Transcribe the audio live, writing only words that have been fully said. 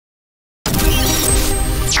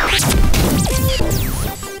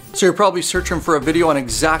So you're probably searching for a video on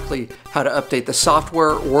exactly how to update the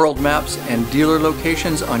software, world maps, and dealer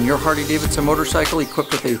locations on your Harley-Davidson motorcycle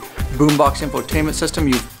equipped with a Boom Box infotainment system.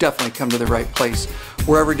 You've definitely come to the right place.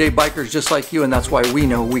 We're everyday bikers just like you, and that's why we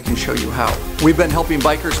know we can show you how. We've been helping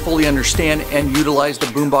bikers fully understand and utilize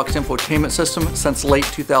the Boom Box infotainment system since late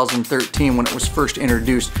 2013 when it was first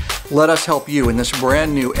introduced. Let us help you in this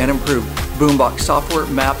brand new and improved Boom Box software,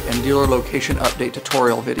 map, and dealer location update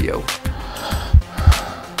tutorial video.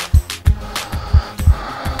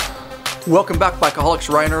 Welcome back,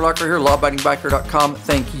 Bikeaholics. Ryan Erlacher here, lawabidingbiker.com.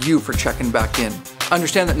 Thank you for checking back in.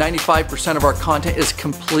 Understand that 95% of our content is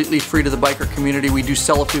completely free to the biker community. We do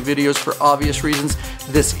sell a few videos for obvious reasons.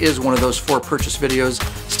 This is one of those for purchase videos.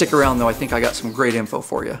 Stick around though, I think I got some great info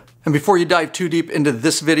for you. And before you dive too deep into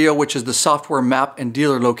this video, which is the software map and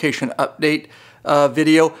dealer location update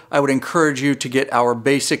video, I would encourage you to get our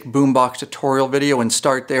basic Boom Box tutorial video and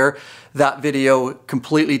start there. That video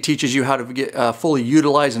completely teaches you how to get fully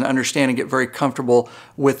utilize and understand and get very comfortable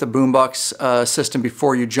with the Boom Box system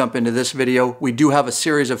before you jump into this video. We do have a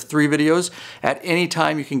series of 3 videos. At any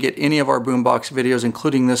time you can get any of our Boom Box videos,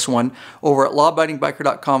 including this one, over at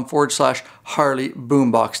lawabidingbiker.com/Harley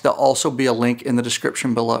Boom Box. There'll also be a link in the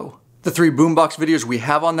description below. The 3 Boom Box videos we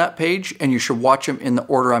have on that page, and you should watch them in the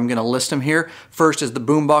order I'm going to list them here. First is the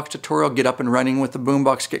Boom Box tutorial, get up and running with the Boom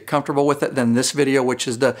Box, get comfortable with it. Then this video, which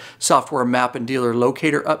is the software map and dealer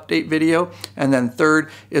locator update video. And then third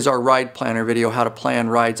is our ride planner video, how to plan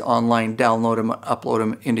rides online, download them, upload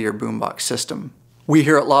them into your Boom Box system. We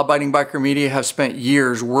here at Law Abiding Biker Media have spent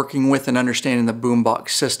years working with and understanding the Boom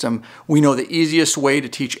Box system. We know the easiest way to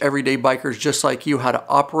teach everyday bikers just like you how to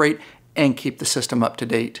operate and keep the system up to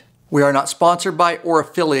date. We are not sponsored by or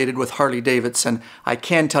affiliated with Harley-Davidson. I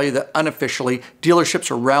can tell you that unofficially, dealerships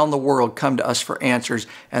around the world come to us for answers,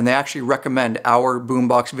 and they actually recommend our Boom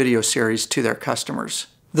Box video series to their customers.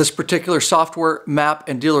 This particular software map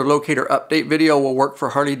and dealer locator update video will work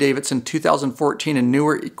for Harley-Davidson 2014 and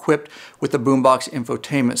newer equipped with the Boom Box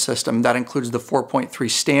infotainment system. That includes the 4.3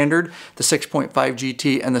 standard, the 6.5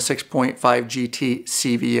 GT, and the 6.5 GT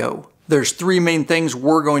CVO. There's 3 main things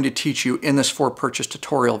we're going to teach you in this for purchase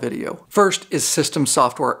tutorial video. First is system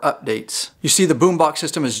software updates. You see, the Boom Box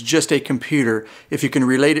system is just a computer. If you can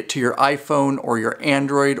relate it to your iPhone or your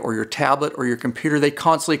Android or your tablet or your computer, they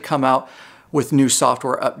constantly come out with new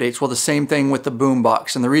software updates. Well, the same thing with the Boom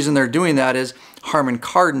Box. And the reason they're doing that is Harman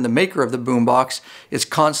Kardon, the maker of the Boom Box, is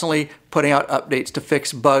constantly putting out updates to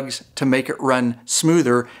fix bugs, to make it run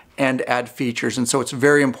smoother and add features. And so it's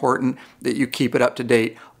very important that you keep it up to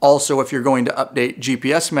date. Also, if you're going to update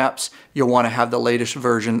GPS maps, you'll want to have the latest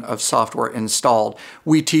version of software installed.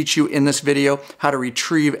 We teach you in this video how to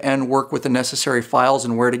retrieve and work with the necessary files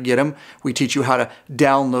and where to get them. We teach you how to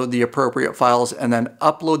download the appropriate files and then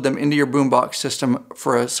upload them into your Boom Box system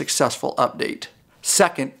for a successful update.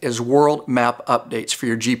 Second is world map updates for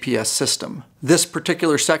your GPS system. This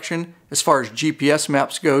particular section, as far as GPS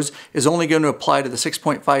maps goes, is only going to apply to the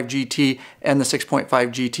 6.5 GT and the 6.5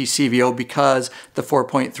 GT CVO because the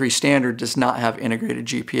 4.3 standard does not have integrated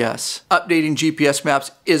GPS. Updating GPS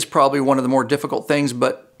maps is probably one of the more difficult things,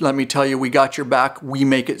 but let me tell you, we got your back. We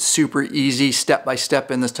make it super easy, step by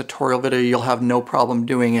step in this tutorial video. You'll have no problem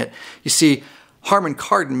doing it. You see, Harman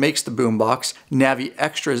Kardon makes the Boom Box. Navi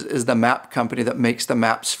Extras is the map company that makes the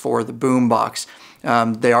maps for the Boom Box.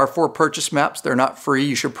 They are for purchase maps. They're not free.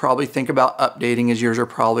 You should probably think about updating as yours are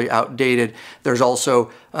probably outdated. There's also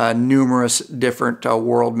numerous different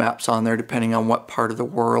world maps on there depending on what part of the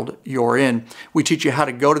world you're in. We teach you how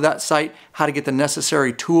to go to that site, how to get the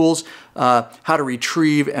necessary tools, how to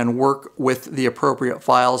retrieve and work with the appropriate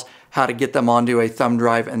files, how to get them onto a thumb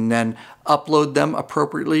drive and then upload them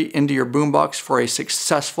appropriately into your Boom Box for a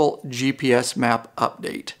successful GPS map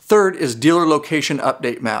update. Third is dealer location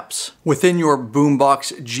update maps. Within your Boom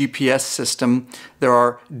Box GPS system, there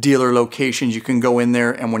are dealer locations. You can go in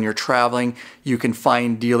there and when you're traveling, you can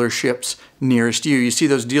find dealerships nearest you. You see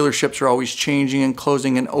those dealerships are always changing and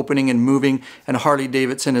closing and opening and moving, and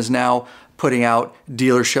Harley-Davidson is now putting out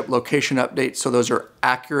dealership location updates, so those are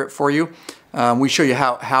accurate for you. We show you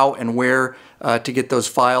how and where to get those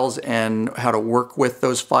files and how to work with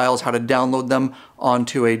those files, how to download them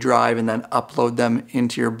onto a drive and then upload them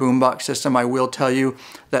into your Boom Box system. I will tell you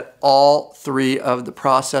that all 3 of the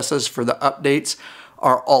processes for the updates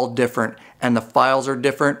are all different and the files are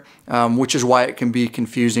different, which is why it can be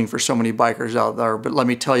confusing for so many bikers out there. But let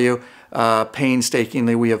me tell you,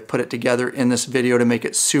 painstakingly we have put it together in this video to make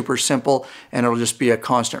it super simple, and it'll just be a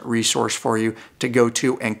constant resource for you to go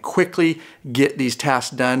to and quickly get these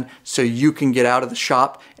tasks done so you can get out of the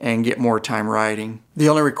shop and get more time riding. The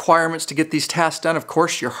only requirements to get these tasks done, of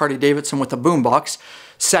course, your Harley-Davidson with a boom box.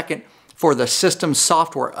 Second, for the system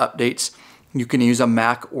software updates, you can use a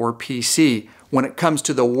Mac or PC. When it comes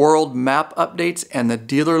to the world map updates and the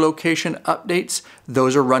dealer location updates,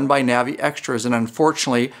 those are run by Navi Extras, and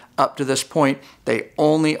unfortunately, up to this point, they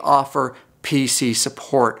only offer PC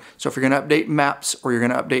support. So if you're going to update maps or you're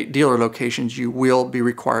going to update dealer locations, you will be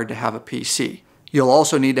required to have a PC. You'll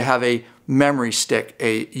also need to have a memory stick,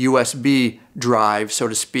 a USB drive, so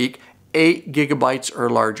to speak, 8 gigabytes or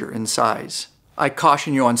larger in size. I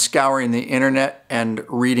caution you on scouring the internet and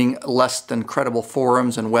reading less than credible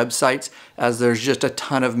forums and websites, as there's just a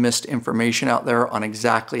ton of misinformation out there on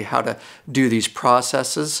exactly how to do these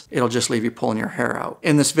processes. It'll just leave you pulling your hair out.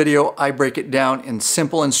 In this video, I break it down in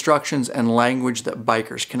simple instructions and language that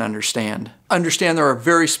bikers can understand. Understand there are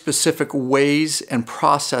very specific ways and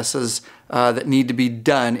processes that need to be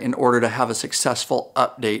done in order to have a successful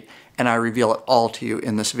update, and I reveal it all to you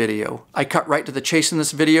in this video. I cut right to the chase in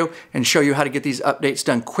this video and show you how to get these updates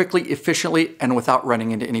done quickly, efficiently, and without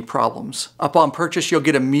running into any problems. Upon purchase, you'll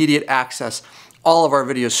get immediate access. All of our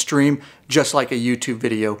videos stream just like a YouTube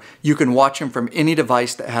video. You can watch them from any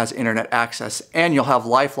device that has internet access, and you'll have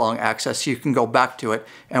lifelong access so you can go back to it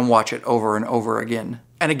and watch it over and over again.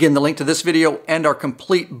 And again, the link to this video and our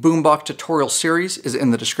complete boombox tutorial series is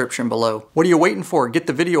in the description below. What are you waiting for? Get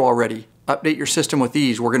the video already. Update your system with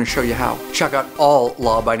ease. We're going to show you how. Check out all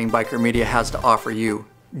law-abiding biker media has to offer you.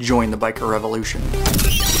 Join the biker revolution.